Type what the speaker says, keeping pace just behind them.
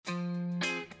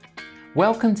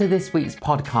Welcome to this week's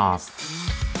podcast.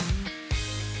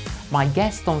 My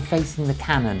guest on Facing the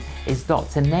Canon is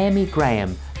Dr Naomi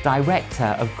Graham,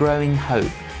 Director of Growing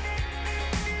Hope.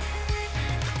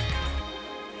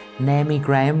 Naomi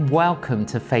Graham, welcome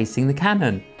to Facing the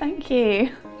Canon. Thank you.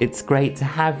 It's great to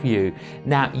have you.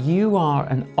 Now, you are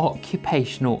an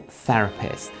occupational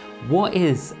therapist. What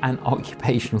is an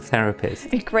occupational therapist?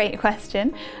 Great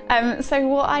question. So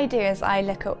what I do is I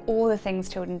look at all the things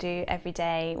children do every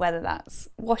day, whether that's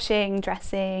washing,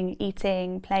 dressing,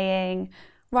 eating, playing,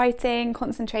 writing,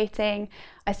 concentrating.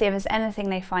 I see if there's anything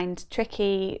they find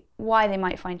tricky, why they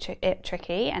might find it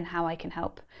tricky, and how I can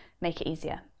help make it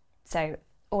easier. So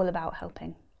all about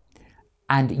helping.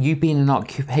 And you've been an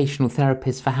occupational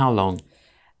therapist for how long?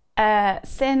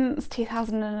 Since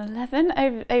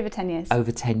 2011, over 10 years.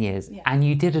 Over 10 years. Yeah. And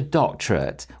you did a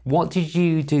doctorate. What did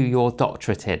you do your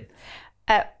doctorate in?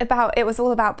 It was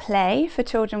all about play for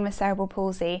children with cerebral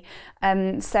palsy.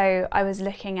 So I was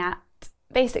looking at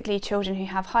basically children who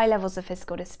have high levels of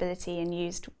physical disability and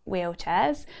used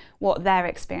wheelchairs, what their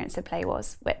experience of play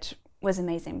was, which was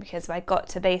amazing because I got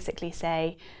to basically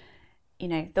say, you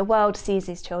know, the world sees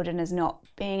these children as not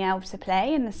being able to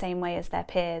play in the same way as their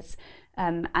peers.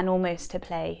 And almost to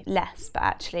play less, but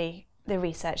actually the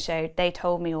research showed they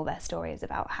told me all their stories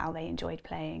about how they enjoyed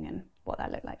playing and what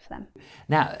that looked like for them.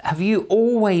 Now, have you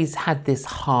always had this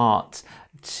heart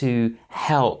to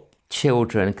help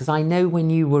children? Because I know when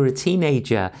you were a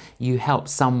teenager, you helped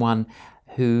someone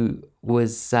who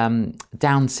was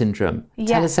Down syndrome. Yeah.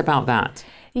 Tell us about that.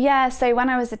 Yeah, so when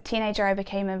I was a teenager, I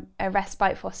became a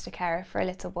respite foster carer for a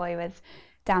little boy with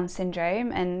Down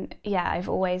syndrome, and yeah, I've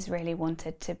always really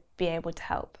wanted to be able to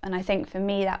help. And I think for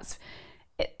me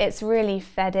it's really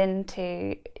fed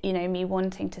into, you know, me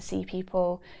wanting to see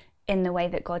people in the way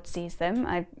that God sees them.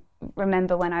 I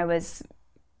remember when I was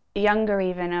younger,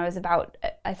 even I was about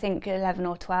I think 11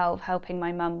 or 12, helping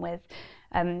my mum with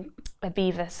a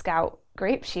Beaver Scout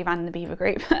group. She ran the Beaver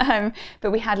group,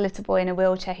 but we had a little boy in a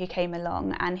wheelchair who came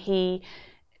along, and he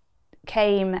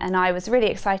came and I was really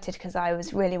excited because I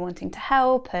was really wanting to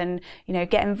help and, you know,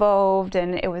 get involved,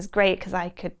 and it was great because I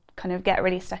could kind of get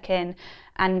really stuck in,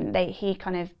 and he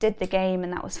kind of did the game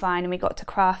and that was fine, and we got to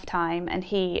craft time, and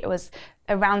it was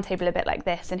a round table a bit like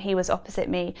this, and he was opposite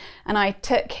me, and I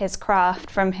took his craft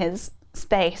from his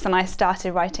space and I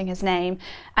started writing his name,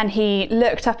 and he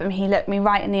looked up and he looked me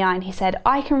right in the eye and he said,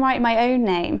 "I can write my own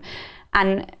name."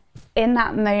 And in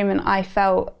that moment I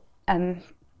felt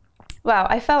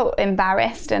I felt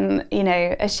embarrassed and, you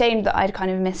know, ashamed that I'd kind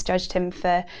of misjudged him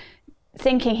for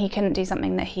thinking he couldn't do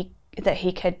something that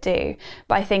he could do.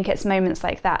 But I think it's moments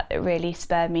like that that really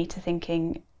spurred me to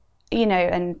thinking, you know,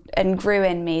 and grew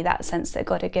in me that sense that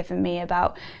God had given me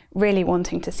about really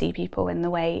wanting to see people in the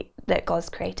way that God's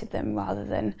created them rather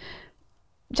than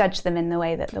judge them in the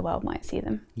way that the world might see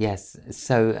them. Yes,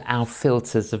 so our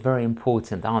filters are very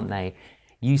important, aren't they?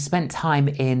 You spent time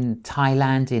in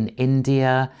Thailand, in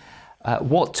India.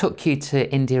 What took you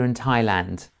to India and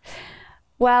Thailand?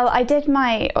 Well, I did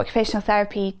my occupational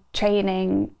therapy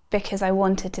training because I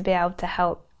wanted to be able to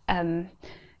help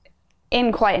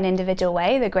in quite an individual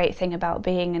way. The great thing about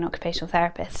being an occupational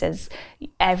therapist is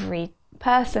every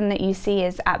person that you see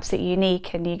is absolutely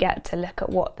unique, and you get to look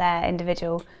at what their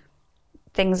individual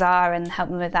things are and help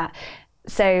them with that.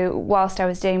 So whilst I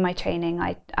was doing my training,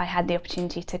 I had the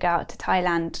opportunity to go out to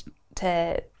Thailand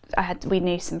we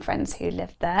knew some friends who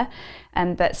lived there,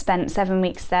 but spent 7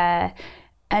 weeks there,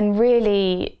 and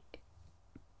really,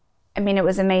 I mean, it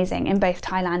was amazing in both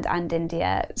Thailand and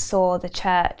India. Saw the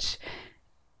church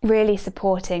really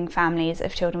supporting families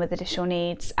of children with additional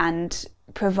needs and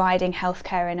providing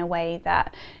healthcare in a way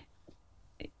that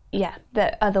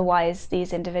otherwise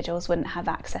these individuals wouldn't have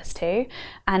access to,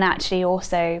 and actually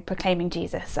also proclaiming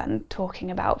Jesus and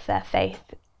talking about their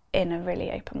faith in a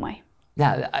really open way.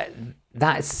 Now,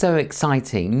 that's so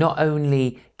exciting, not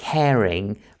only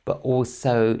caring, but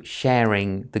also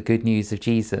sharing the good news of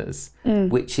Jesus,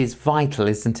 which is vital,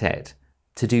 isn't it,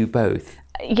 to do both?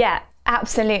 Yeah,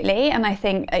 absolutely. And I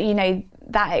think, you know,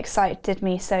 that excited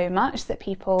me so much that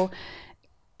people,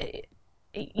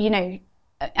 you know,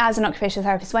 as an occupational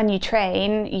therapist, when you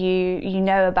train, you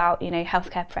know about, you know,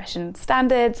 healthcare profession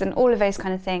standards and all of those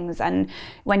kind of things. And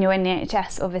when you're in the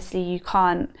NHS, obviously you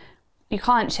can't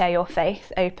share your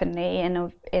faith openly in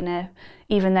a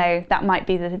even though that might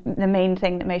be the main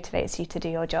thing that motivates you to do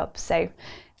your job. So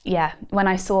yeah, when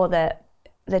I saw that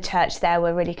the church there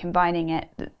were really combining it,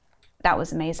 that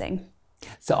was amazing.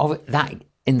 So that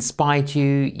inspired you,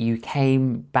 you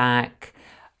came back,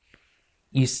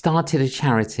 you started a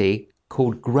charity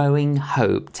called Growing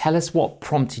Hope. Tell us what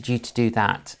prompted you to do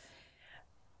that.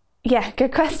 Yeah,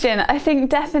 good question. I think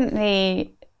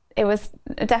definitely it was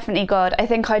definitely God. I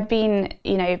think I'd been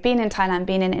in Thailand,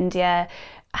 been in India,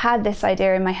 had this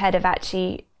idea in my head of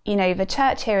actually, the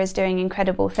church here is doing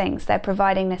incredible things. They're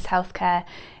providing this healthcare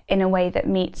in a way that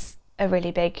meets a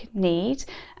really big need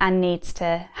and needs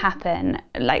to happen.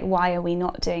 Like, why are we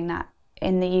not doing that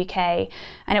in the UK?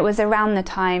 And it was around the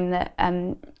time that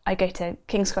I go to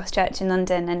King's Cross Church in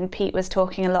London, and Pete was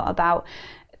talking a lot about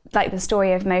like the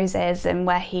story of Moses, and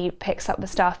where he picks up the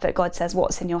staff, but God says,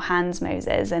 "What's in your hands,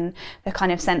 Moses?" And the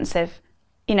kind of sense of,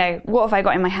 what have I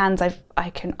got in my hands? I'm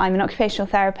an occupational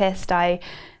therapist. I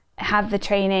have the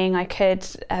training. I could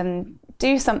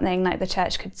do something, like the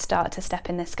church could start to step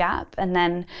in this gap. And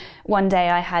then one day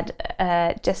I had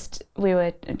we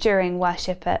were during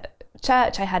worship at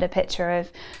church, I had a picture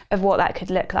of what that could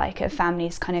look like, of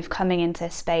families kind of coming into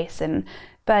space and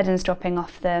burdens dropping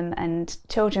off them, and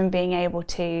children being able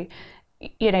to,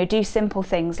 do simple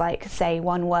things like say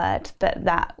one word, but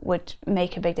that would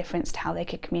make a big difference to how they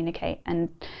could communicate. And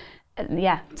so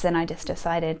then I just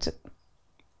decided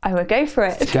I would go for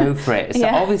it. Go for it. So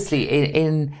obviously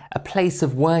in a place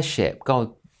of worship,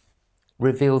 God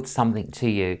revealed something to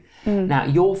you. Now,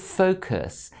 your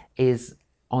focus is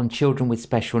on children with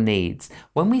special needs.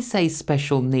 When we say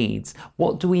special needs,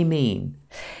 what do we mean?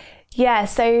 Yeah,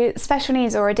 so special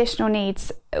needs or additional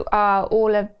needs are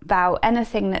all about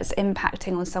anything that's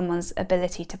impacting on someone's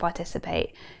ability to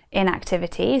participate in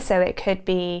activity. So it could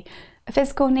be a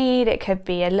physical need, it could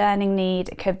be a learning need,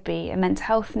 it could be a mental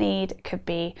health need, it could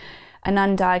be an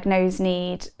undiagnosed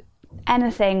need,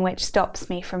 anything which stops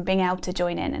me from being able to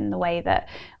join in the way that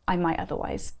I might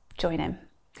otherwise join in.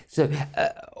 So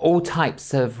all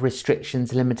types of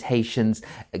restrictions, limitations.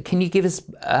 Can you give us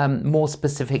more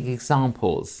specific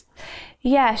examples?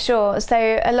 Yeah, sure.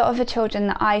 So a lot of the children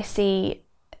that I see,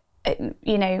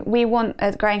 we want,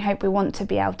 at Growing Hope, we want to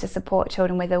be able to support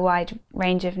children with a wide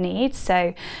range of needs.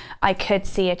 So I could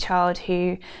see a child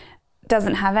who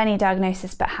doesn't have any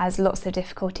diagnosis but has lots of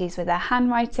difficulties with their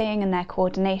handwriting and their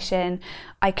coordination.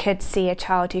 I could see a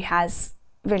child who has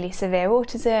really severe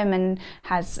autism and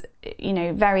has,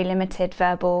 very limited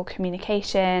verbal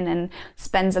communication and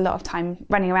spends a lot of time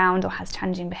running around, or has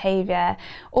challenging behaviour.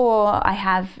 Or I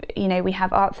have, we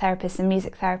have art therapists and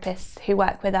music therapists who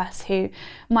work with us who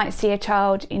might see a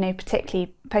child,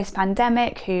 particularly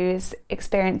post-pandemic, who's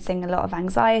experiencing a lot of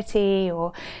anxiety,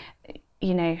 or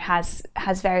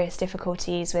has various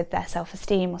difficulties with their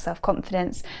self-esteem or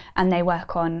self-confidence, and they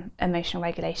work on emotional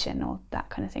regulation or that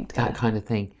kind of thing together. That kind of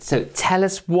thing. So tell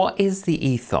us, what is the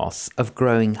ethos of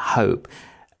Growing Hope?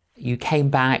 You came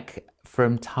back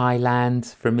from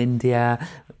Thailand, from India,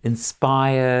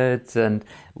 inspired and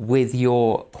with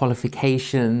your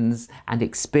qualifications and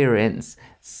experience.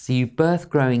 So you birthed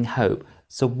Growing Hope.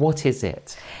 So what is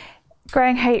it?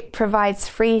 Growing Hope provides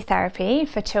free therapy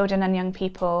for children and young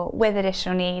people with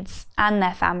additional needs and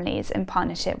their families in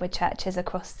partnership with churches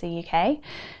across the UK.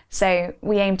 So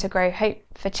we aim to grow hope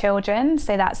for children.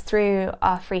 So that's through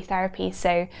our free therapy.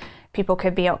 So people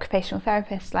could be occupational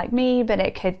therapists like me, but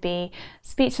it could be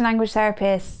speech and language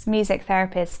therapists, music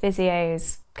therapists,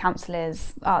 physios,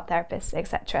 counsellors, art therapists,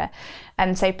 etc.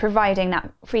 And so providing that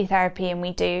free therapy, and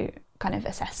we do kind of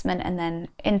assessment and then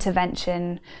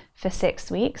intervention for 6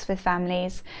 weeks with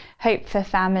families. Hope for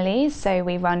families, so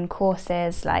we run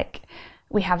courses, like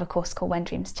we have a course called When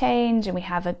Dreams Change, and we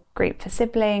have a group for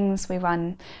siblings. We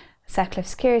run Circle of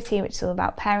Security, which is all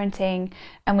about parenting,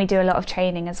 and we do a lot of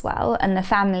training as well. And the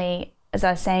family, as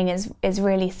I was saying, is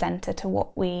really centre to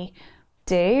what we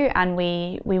do, and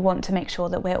we want to make sure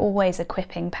that we're always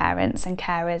equipping parents and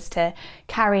carers to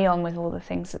carry on with all the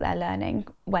things that they're learning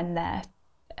when they're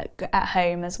at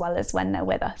home as well as when they're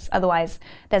with us. Otherwise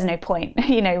there's no point.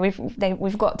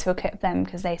 We've got to equip them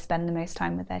because they spend the most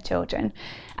time with their children.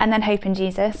 And then Hope in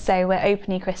Jesus, so we're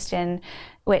openly Christian,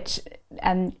 which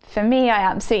for me I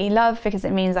absolutely love, because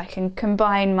it means I can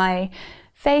combine my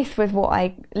faith with what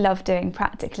I love doing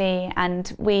practically,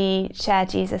 and we share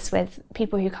Jesus with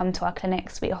people who come to our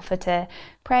clinics. We offer to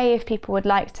pray if people would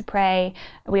like to pray.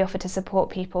 We offer to support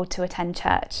people to attend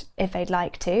church if they'd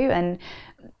like to. And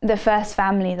the first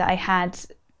family that I had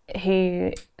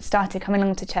who started coming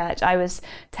along to church, I was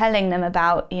telling them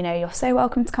about, you're so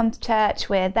welcome to come to church.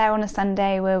 We're there on a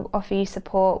Sunday. We'll offer you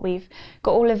support. We've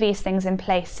got all of these things in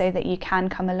place so that you can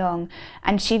come along.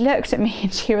 And she looked at me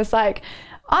and she was like,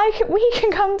 we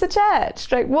can come to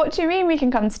church. Like, what do you mean we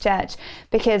can come to church?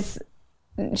 Because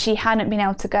she hadn't been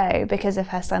able to go because of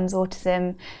her son's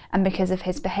autism and because of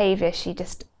his behaviour. She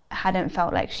just hadn't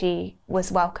felt like she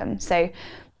was welcome. So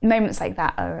moments like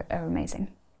that are amazing.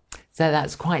 So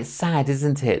that's quite sad,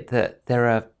 isn't it? That there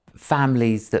are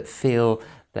families that feel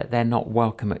that they're not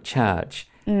welcome at church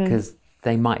because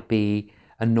they might be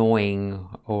annoying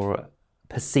or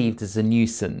perceived as a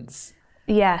nuisance.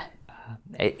 Yeah.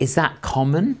 Is that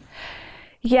common?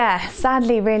 Yeah,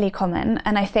 sadly really common.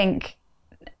 And I think,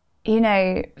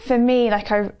 for me,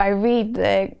 like I read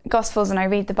the Gospels and I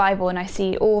read the Bible and I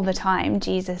see all the time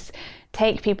Jesus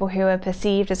take people who are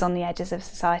perceived as on the edges of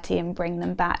society and bring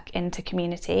them back into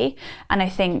community. And I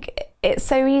think it's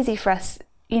so easy for us,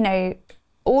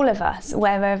 all of us,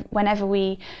 whenever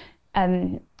we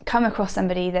come across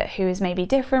somebody who is maybe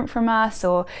different from us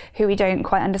or who we don't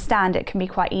quite understand, it can be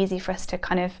quite easy for us to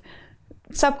kind of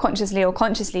subconsciously or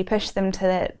consciously push them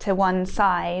to one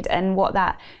side. And what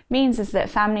that means is that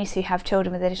families who have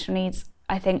children with additional needs,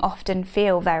 I think, often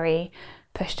feel very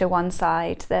pushed to one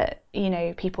side, that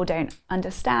people don't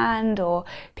understand, or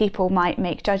people might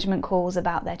make judgment calls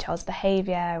about their child's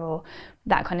behaviour or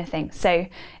that kind of thing. So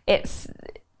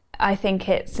I think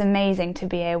it's amazing to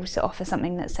be able to offer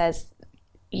something that says,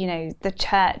 the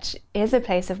church is a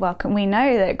place of welcome. We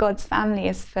know that God's family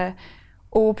is for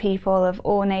all people of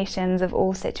all nations, of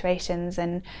all situations,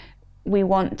 and we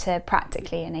want to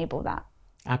practically enable that.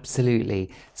 Absolutely.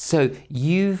 So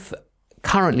you've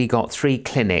currently got 3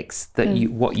 clinics that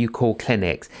what you call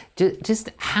clinics. Just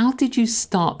how did you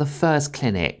start the first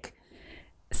clinic?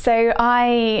 So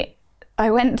I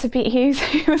went to Pete Hughes,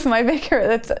 who was my vicar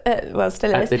at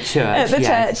still is. At the church,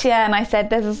 church, yeah. And I said,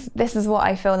 this is what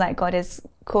I feel like God is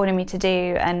calling me to do.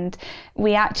 And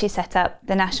we actually set up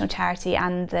the national charity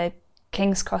and the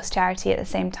King's Cross charity at the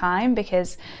same time,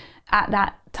 because at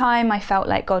that time I felt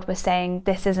like God was saying,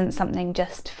 this isn't something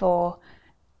just for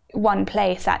one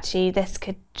place. Actually, this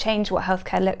could change what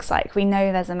healthcare looks like. We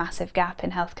know there's a massive gap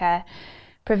in healthcare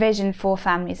provision for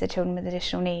families of children with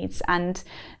additional needs. And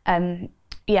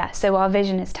so our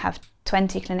vision is to have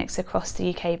 20 clinics across the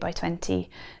UK by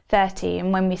 2030.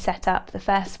 And when we set up the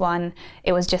first one,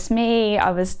 it was just me.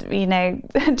 I was,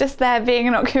 just there being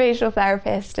an occupational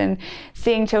therapist and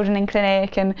seeing children in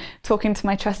clinic and talking to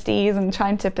my trustees and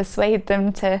trying to persuade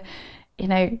them to,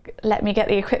 let me get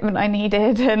the equipment I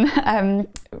needed and,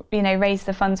 raise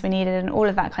the funds we needed and all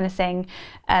of that kind of thing.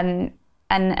 And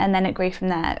then it grew from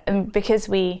there. And because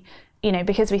we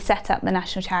set up the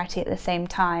national charity at the same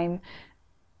time,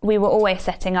 we were always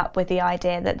setting up with the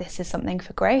idea that this is something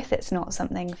for growth. It's not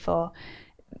something for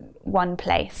one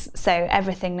place. So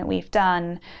everything that we've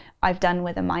done, I've done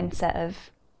with a mindset of,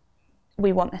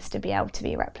 we want this to be able to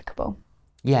be replicable.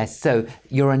 Yes, so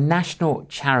you're a national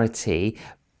charity,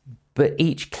 but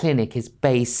each clinic is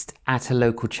based at a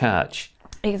local church.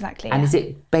 Exactly. And is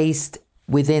it based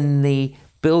within the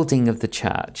building of the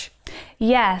church?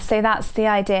 Yeah, so that's the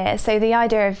idea. So the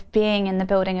idea of being in the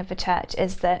building of the church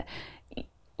is that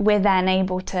we're then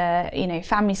able to,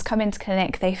 families come into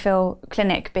clinic, they feel,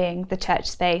 clinic being the church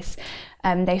space,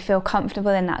 they feel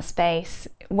comfortable in that space.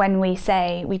 When we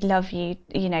say, we'd love you,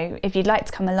 if you'd like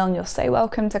to come along, you're so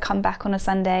welcome to come back on a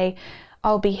Sunday.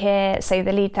 I'll be here. So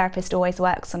the lead therapist always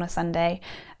works on a Sunday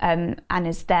and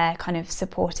is there kind of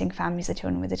supporting families of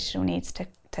children with additional needs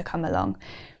to come along.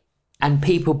 And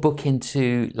people book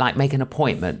into, make an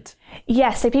appointment?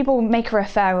 Yeah, so people make a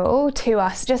referral to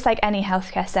us, just like any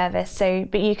healthcare service.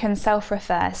 But you can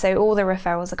self-refer. So all the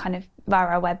referrals are kind of via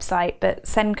our website, but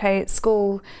SENCO,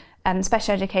 school,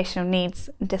 special educational needs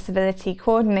and disability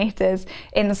coordinators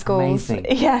in the schools,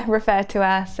 refer to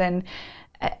us, and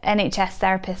NHS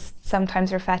therapists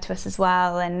sometimes refer to us as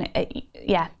well. And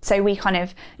so we kind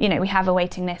of, we have a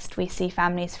waiting list. We see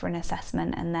families for an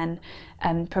assessment and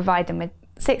then provide them with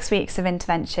 6 weeks of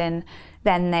intervention.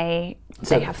 Then they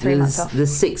have 3 months off. The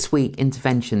 6-week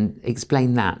intervention,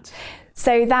 explain that.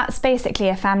 So that's basically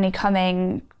a family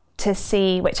coming to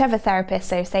see whichever therapist.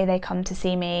 So say they come to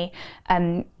see me,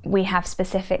 we have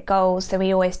specific goals. So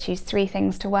we always choose 3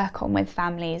 things to work on with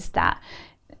families that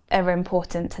are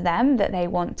important to them, that they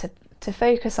want to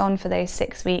focus on for those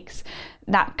 6 weeks.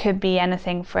 That could be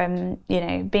anything from,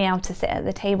 being able to sit at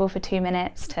the table for 2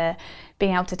 minutes, to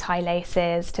being able to tie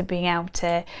laces, to being able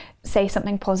to say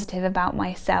something positive about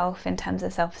myself in terms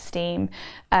of self-esteem.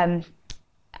 And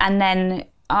then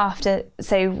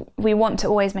so we want to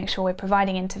always make sure we're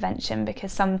providing intervention,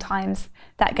 because sometimes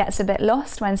that gets a bit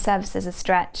lost when services are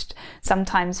stretched.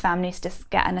 Sometimes families just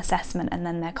get an assessment and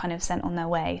then they're kind of sent on their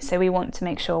way. So we want to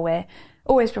make sure we're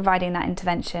always providing that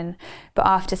intervention. But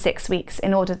after 6 weeks,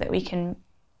 in order that we can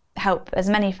help as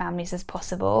many families as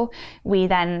possible, we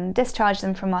then discharge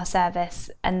them from our service,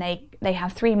 and they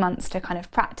have 3 months to kind of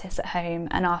practice at home,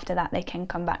 and after that they can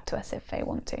come back to us if they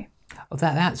want to. Oh,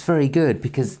 that's very good,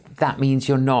 because that means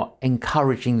you're not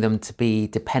encouraging them to be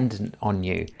dependent on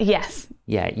you. Yes.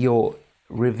 Yeah, you're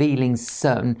revealing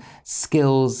certain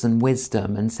skills and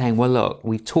wisdom and saying, well, look,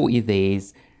 we've taught you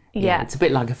these. Yeah. It's a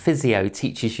bit like a physio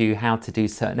teaches you how to do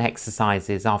certain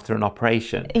exercises after an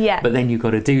operation. Yeah. But then you've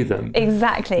got to do them.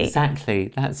 Exactly.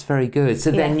 Exactly. That's very good.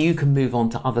 So then you can move on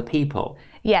to other people.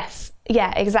 Yes.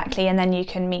 Yeah, exactly. And then you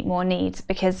can meet more needs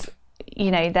because,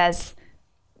 there's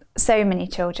so many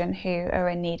children who are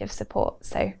in need of support.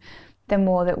 So the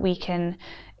more that we can,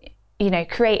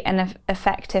 create an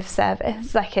effective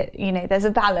service, there's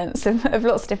a balance of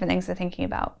lots of different things we're thinking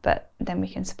about, but then we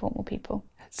can support more people.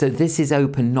 So this is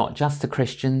open not just to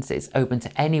Christians, it's open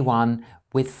to anyone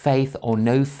with faith or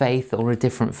no faith or a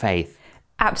different faith.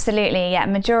 Absolutely, yeah.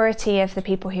 Majority of the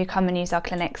people who come and use our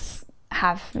clinics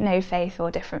have no faith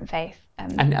or different faith.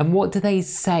 And what do they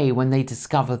say when they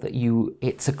discover that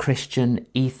it's a Christian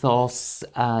ethos,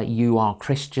 you are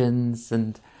Christians,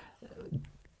 and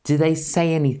do they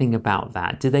say anything about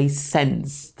that? Do they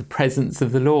sense the presence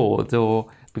of the Lord?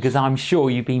 Or because I'm sure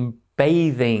you've been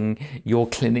bathing your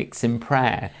clinics in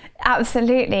prayer.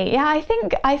 Absolutely. Yeah, I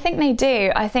think they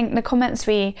do. I think the comments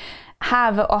we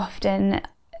have are often,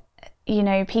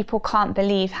 people can't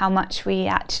believe how much we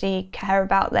actually care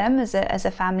about them as a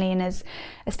family and as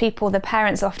people. The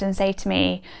parents often say to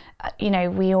me,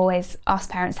 we always ask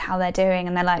parents how they're doing,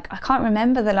 and they're like, I can't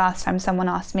remember the last time someone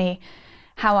asked me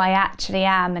how I actually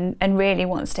am and really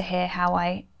wants to hear how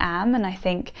I am. And I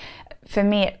think for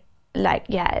me,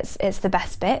 it's the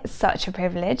best bit. It's such a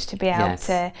privilege to be able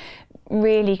to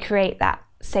really create that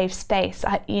safe space.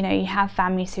 You have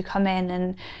families who come in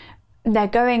and they're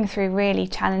going through really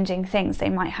challenging things. They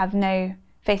might have no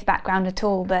faith background at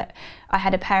all, but I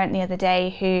had a parent the other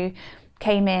day who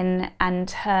came in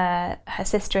and her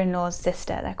sister-in-law's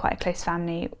sister, they're quite a close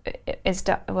family,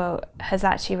 has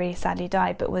actually really sadly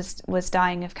died, but was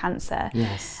dying of cancer.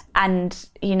 Yes. And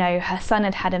her son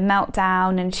had a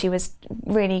meltdown and she was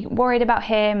really worried about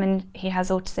him, and he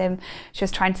has autism. She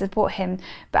was trying to support him,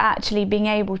 but actually being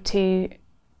able to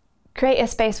create a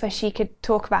space where she could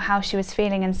talk about how she was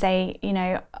feeling and say,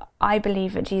 I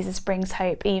believe that Jesus brings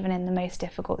hope even in the most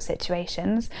difficult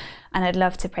situations, and I'd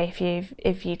love to pray for you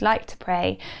if you'd like to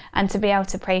pray, and to be able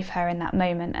to pray for her in that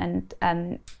moment.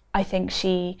 And I think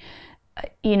she,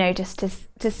 just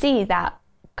to see that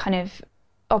kind of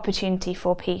opportunity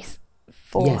for peace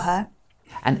for her.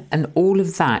 And all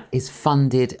of that is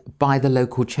funded by the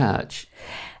local church?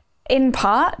 In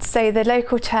part. So the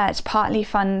local church partly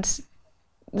funds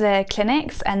the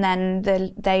clinics, and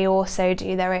then they also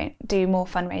do more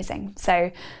fundraising.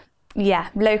 So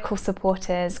local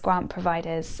supporters, grant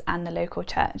providers, and the local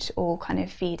church all kind of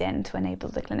feed in to enable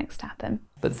the clinics to happen.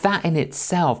 But that in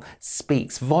itself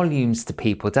speaks volumes to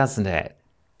people, doesn't it?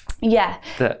 Yeah.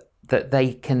 That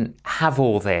they can have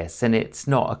all this and it's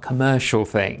not a commercial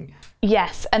thing.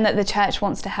 Yes, and that the church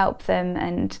wants to help them,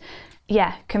 and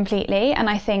completely. And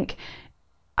I think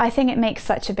it makes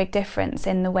such a big difference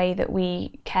in the way that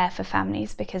we care for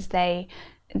families, because they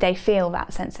feel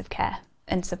that sense of care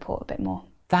and support a bit more.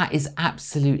 That is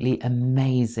absolutely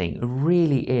amazing. It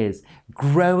really is.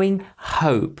 Growing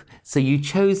hope. So you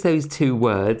chose those two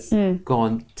words. Go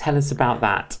on, tell us about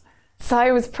that. So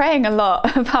I was praying a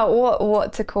lot about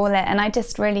what to call it, and I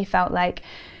just really felt like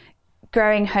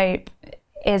growing hope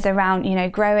is around,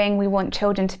 growing. We want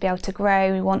children to be able to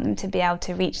grow. We want them to be able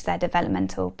to reach their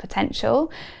developmental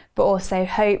potential, but also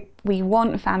hope. We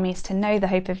want families to know the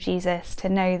hope of Jesus, to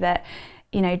know that,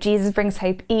 Jesus brings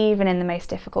hope even in the most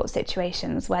difficult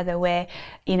situations, whether we're,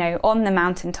 on the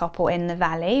mountaintop or in the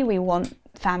valley. We want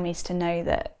families to know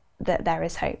that there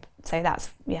is hope. So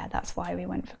that's why we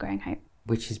went for Growing Hope.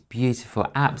 Which is beautiful,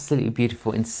 absolutely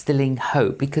beautiful, instilling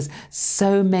hope, because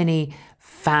so many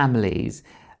families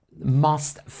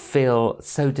must feel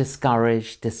so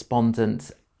discouraged,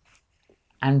 despondent,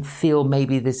 and feel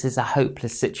maybe this is a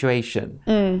hopeless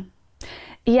situation.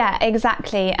 Yeah,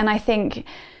 exactly. And I think,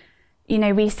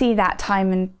 we see that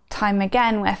time and time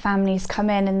again where families come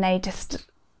in and they just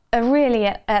are really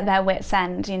at their wits'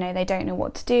 end. They don't know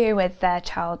what to do with their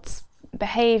child's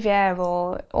behaviour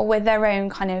or with their own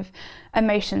kind of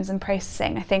emotions and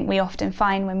processing. I think we often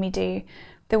find when we do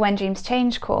the When Dreams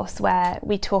Change course, where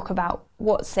we talk about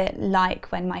what's it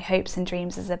like when my hopes and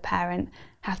dreams as a parent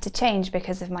have to change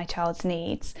because of my child's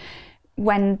needs.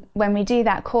 When we do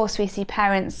that course, we see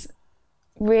parents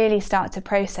really start to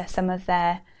process some of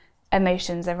their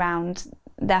emotions around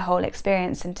their whole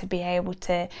experience, and to be able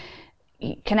to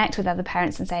connect with other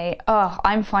parents and say, oh,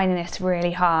 I'm finding this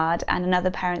really hard, and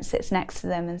another parent sits next to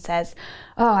them and says,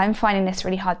 oh, I'm finding this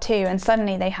really hard too, and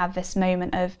suddenly they have this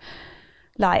moment of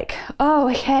like, oh,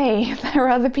 okay, there are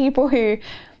other people who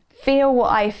feel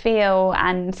what I feel,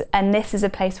 and this is a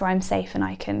place where I'm safe and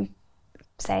I can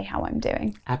say how I'm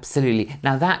doing. Absolutely.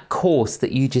 Now, that course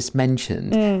that you just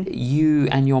mentioned, you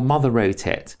and your mother wrote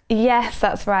it. Yes,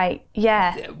 that's right.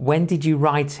 Yeah. When did you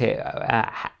write it?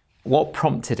 What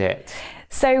prompted it?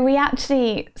 So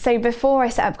before I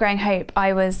set up Growing Hope,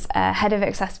 I was head of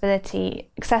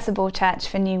Accessible Church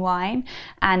for New Wine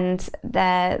and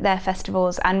their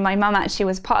festivals. And my mum actually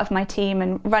was part of my team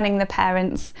and running the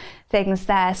parents' things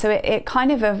there. So it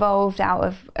kind of evolved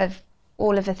out of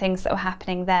all of the things that were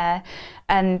happening there.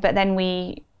 But then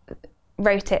we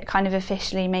wrote it kind of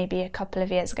officially maybe a couple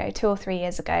of years ago, 2 or 3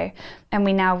 years ago, and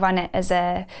we now run it it's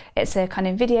a kind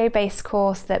of video-based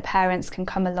course that parents can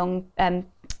come along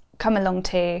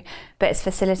to, but it's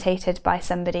facilitated by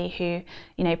somebody who,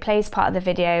 you know, plays part of the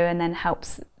video and then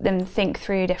helps them think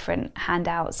through different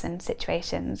handouts and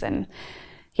situations. And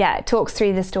yeah, it talks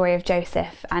through the story of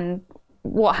Joseph and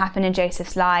what happened in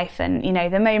Joseph's life, and, you know,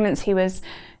 the moments he was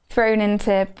thrown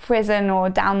into prison or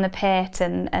down the pit,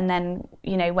 and then,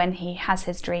 you know, when he has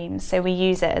his dreams. So we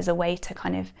use it as a way to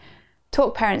kind of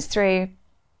talk parents through,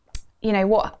 you know,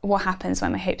 what happens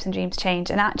when my hopes and dreams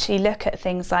change, and actually look at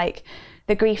things like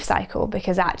the grief cycle,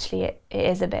 because actually it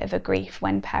is a bit of a grief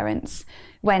when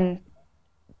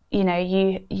you know,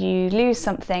 you lose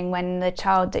something, when the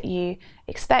child that you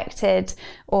expected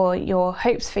or your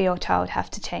hopes for your child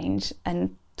have to change,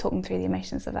 and talk them through the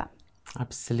emotions of that.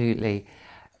 Absolutely.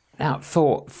 Now,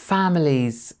 for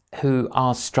families who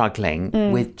are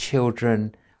struggling with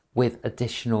children with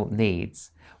additional needs,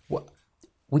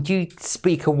 would you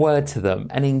speak a word to them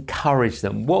and encourage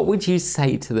them? What would you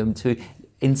say to them to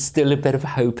instill a bit of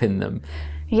hope in them?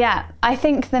 Yeah, I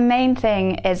think the main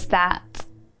thing is that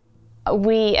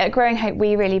we at Growing Hope,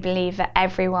 we really believe that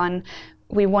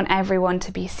we want everyone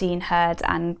to be seen, heard,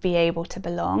 and be able to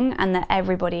belong, and that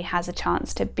everybody has a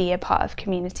chance to be a part of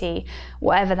community,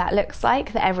 whatever that looks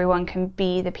like, that everyone can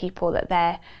be the people that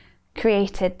they're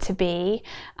created to be.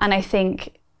 And I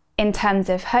think in terms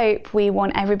of hope, we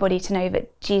want everybody to know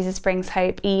that Jesus brings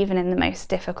hope even in the most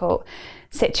difficult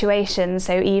situations.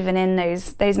 So even in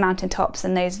those mountaintops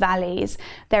and those valleys,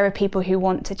 there are people who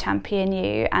want to champion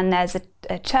you, and there's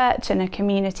a church and a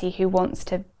community who wants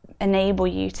to enable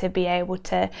you to be able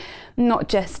to not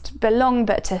just belong,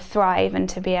 but to thrive and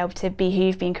to be able to be who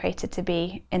you've been created to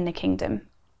be in the kingdom.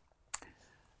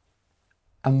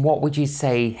 And what would you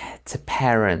say to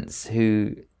parents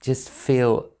who just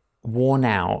feel worn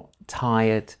out,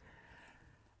 tired,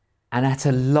 and at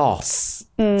a loss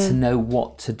to know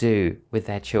what to do with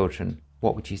their children?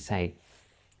 What would you say?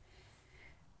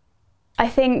 I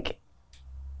think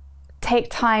take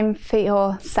time for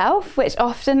yourself, which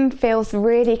often feels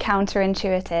really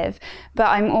counterintuitive, but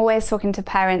I'm always talking to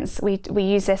parents. We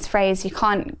use this phrase, you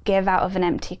can't give out of an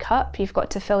empty cup. You've got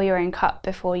to fill your own cup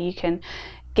before you can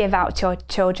give out to your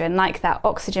children, like that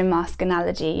oxygen mask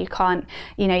analogy. You can't,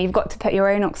 you know, you've got to put your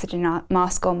own oxygen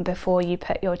mask on before you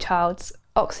put your child's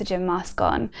oxygen mask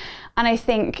on. And I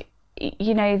think,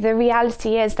 you know, the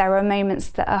reality is there are moments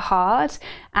that are hard,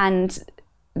 and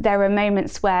there are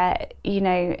moments where, you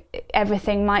know,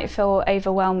 everything might feel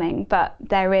overwhelming, but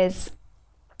there is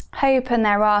hope, and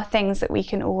there are things that we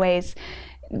can always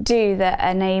do that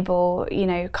enable, you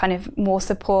know, kind of more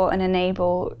support and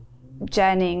enable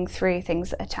journeying through things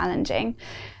that are challenging.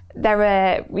 There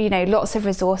are, you know, lots of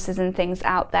resources and things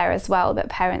out there as well that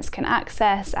parents can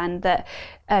access, and that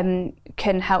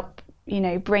can help, you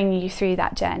know, bring you through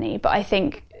that journey. But I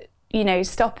think, you know,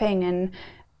 stopping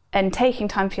and taking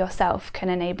time for yourself can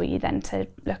enable you then to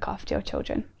look after your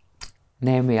children.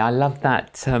 Naomi, I love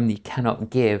that term, you cannot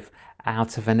give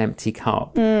out of an empty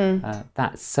cup.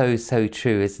 That's so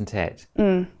true, isn't it?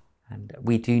 And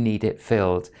we do need it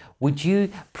filled. Would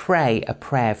you pray a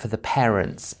prayer for the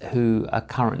parents who are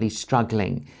currently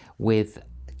struggling with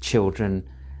children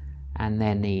and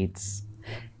their needs?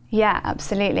 Yeah,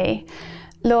 absolutely.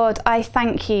 Lord, I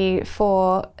thank you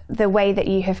for the way that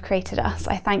you have created us.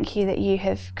 I thank you that you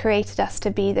have created us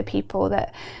to be the people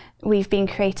that we've been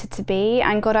created to be.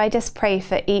 And God, I just pray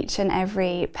for each and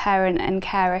every parent and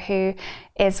carer who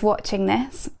is watching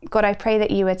this. God, I pray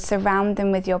that you would surround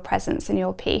them with your presence and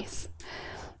your peace.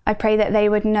 I pray that they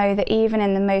would know that even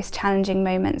in the most challenging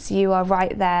moments, you are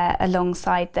right there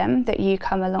alongside them, that you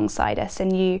come alongside us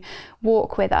and you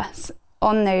walk with us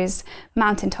on those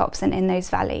mountaintops and in those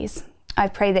valleys. I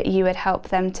pray that you would help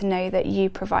them to know that you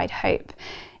provide hope,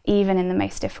 even in the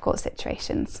most difficult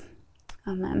situations.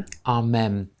 Amen.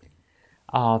 Amen.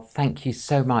 Oh, thank you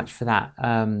so much for that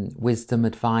wisdom,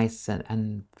 advice,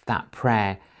 and that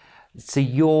prayer. So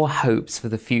your hopes for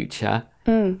the future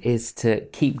is to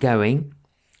keep going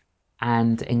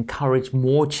and encourage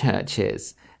more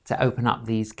churches to open up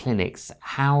these clinics.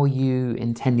 How are you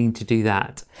intending to do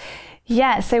that?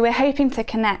 Yeah, so we're hoping to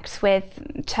connect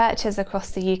with churches across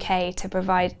the UK to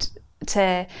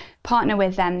partner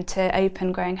with them to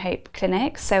open Growing Hope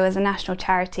clinics. So as a national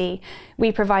charity,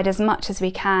 we provide as much as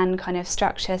we can, kind of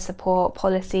structure, support,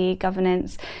 policy,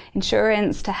 governance,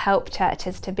 insurance, to help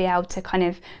churches to be able to kind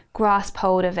of grasp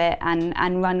hold of it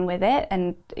and run with it,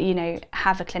 and, you know,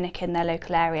 have a clinic in their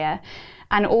local area.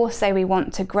 And also we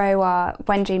want to grow our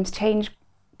When Dreams Change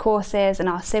courses and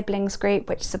our siblings group,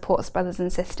 which supports brothers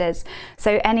and sisters,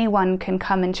 so anyone can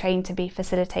come and train to be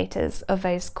facilitators of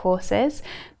those courses.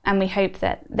 And we hope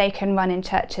that they can run in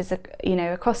churches, you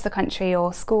know, across the country,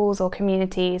 or schools or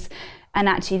communities, and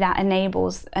actually that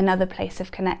enables another place of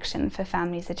connection for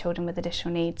families of children with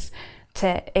additional needs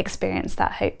to experience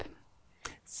that hope.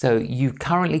 So you've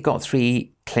currently got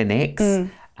 3 clinics,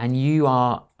 and you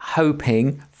are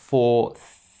hoping for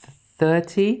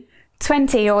 30?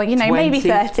 20, or, you know, 20 maybe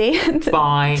 30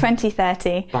 by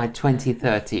 2030. By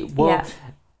 2030. Well,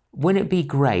 wouldn't it be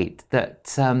great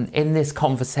that in this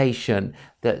conversation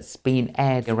that's been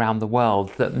aired around the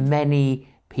world, that many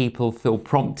people feel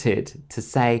prompted to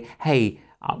say, hey,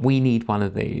 we need one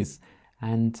of these.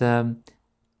 And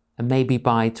maybe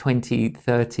by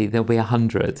 2030, there'll be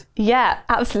 100. Yeah,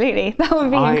 absolutely. That would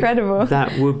be incredible.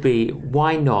 That would be.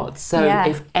 Why not? So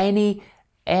if any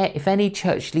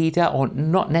church leader, or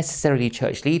not necessarily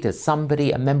church leader,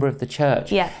 somebody, a member of the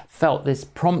church, felt this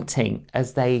prompting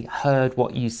as they heard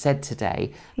what you said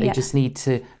today, they just need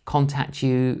to contact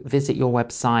you, visit your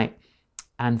website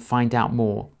and find out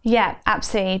more. Yeah,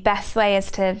 absolutely. Best way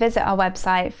is to visit our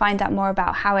website, find out more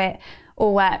about how it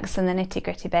all works and the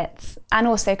nitty-gritty bits, and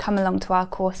also come along to our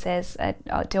courses,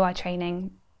 do our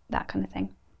training, that kind of thing.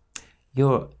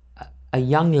 You're a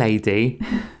young lady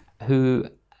who,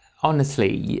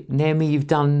 honestly, Naomi, you've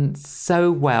done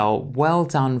so well. Well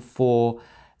done for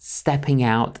stepping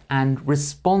out and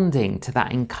responding to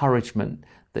that encouragement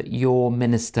that your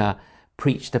minister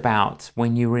preached about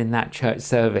when you were in that church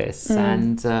service.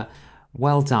 And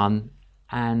well done.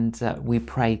 And we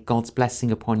pray God's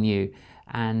blessing upon you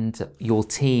and your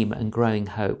team and Growing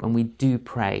Hope. And we do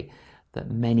pray that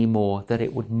many more, that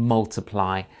it would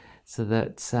multiply, so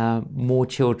that more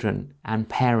children and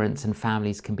parents and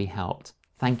families can be helped.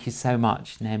 Thank you so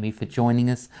much, Naomi, for joining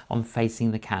us on Facing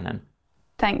the Canon.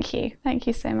 Thank you. Thank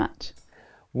you so much.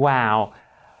 Wow.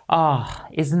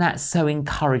 Isn't that so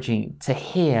encouraging to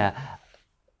hear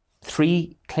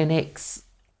 3 clinics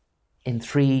in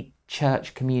 3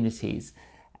 church communities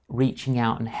reaching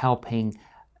out and helping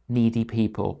needy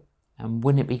people? And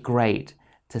wouldn't it be great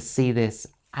to see this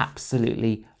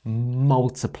absolutely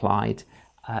multiplied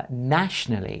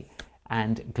nationally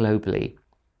and globally?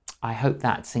 I hope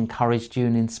that's encouraged you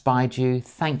and inspired you.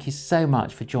 Thank you so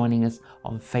much for joining us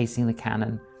on Facing the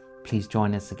Canon. Please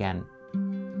join us again.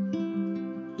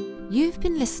 You've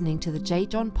been listening to the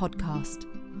J.John podcast.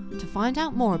 To find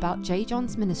out more about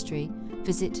J.John's ministry,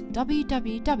 visit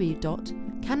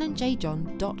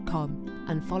www.canonjjohn.com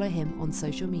and follow him on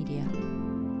social media.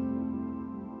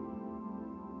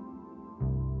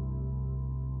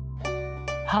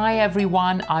 Hi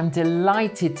everyone, I'm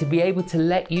delighted to be able to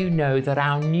let you know that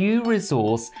our new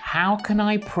resource, How Can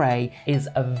I Pray, is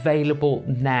available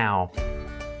now.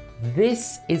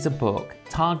 This is a book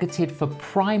targeted for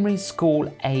primary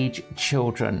school age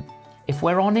children. If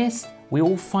we're honest, we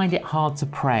all find it hard to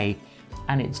pray,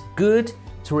 and it's good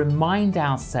to remind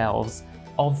ourselves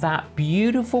of that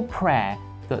beautiful prayer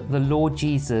that the Lord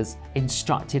Jesus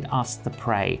instructed us to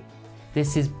pray.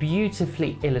 This is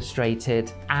beautifully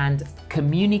illustrated and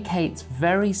communicates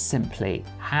very simply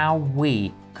how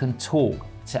we can talk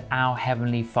to our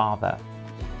Heavenly Father.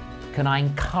 Can I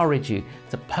encourage you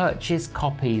to purchase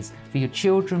copies for your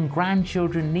children,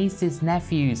 grandchildren, nieces,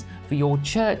 nephews, for your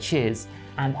churches,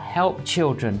 and help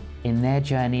children in their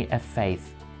journey of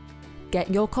faith? Get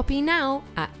your copy now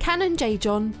at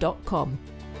canonjjohn.com.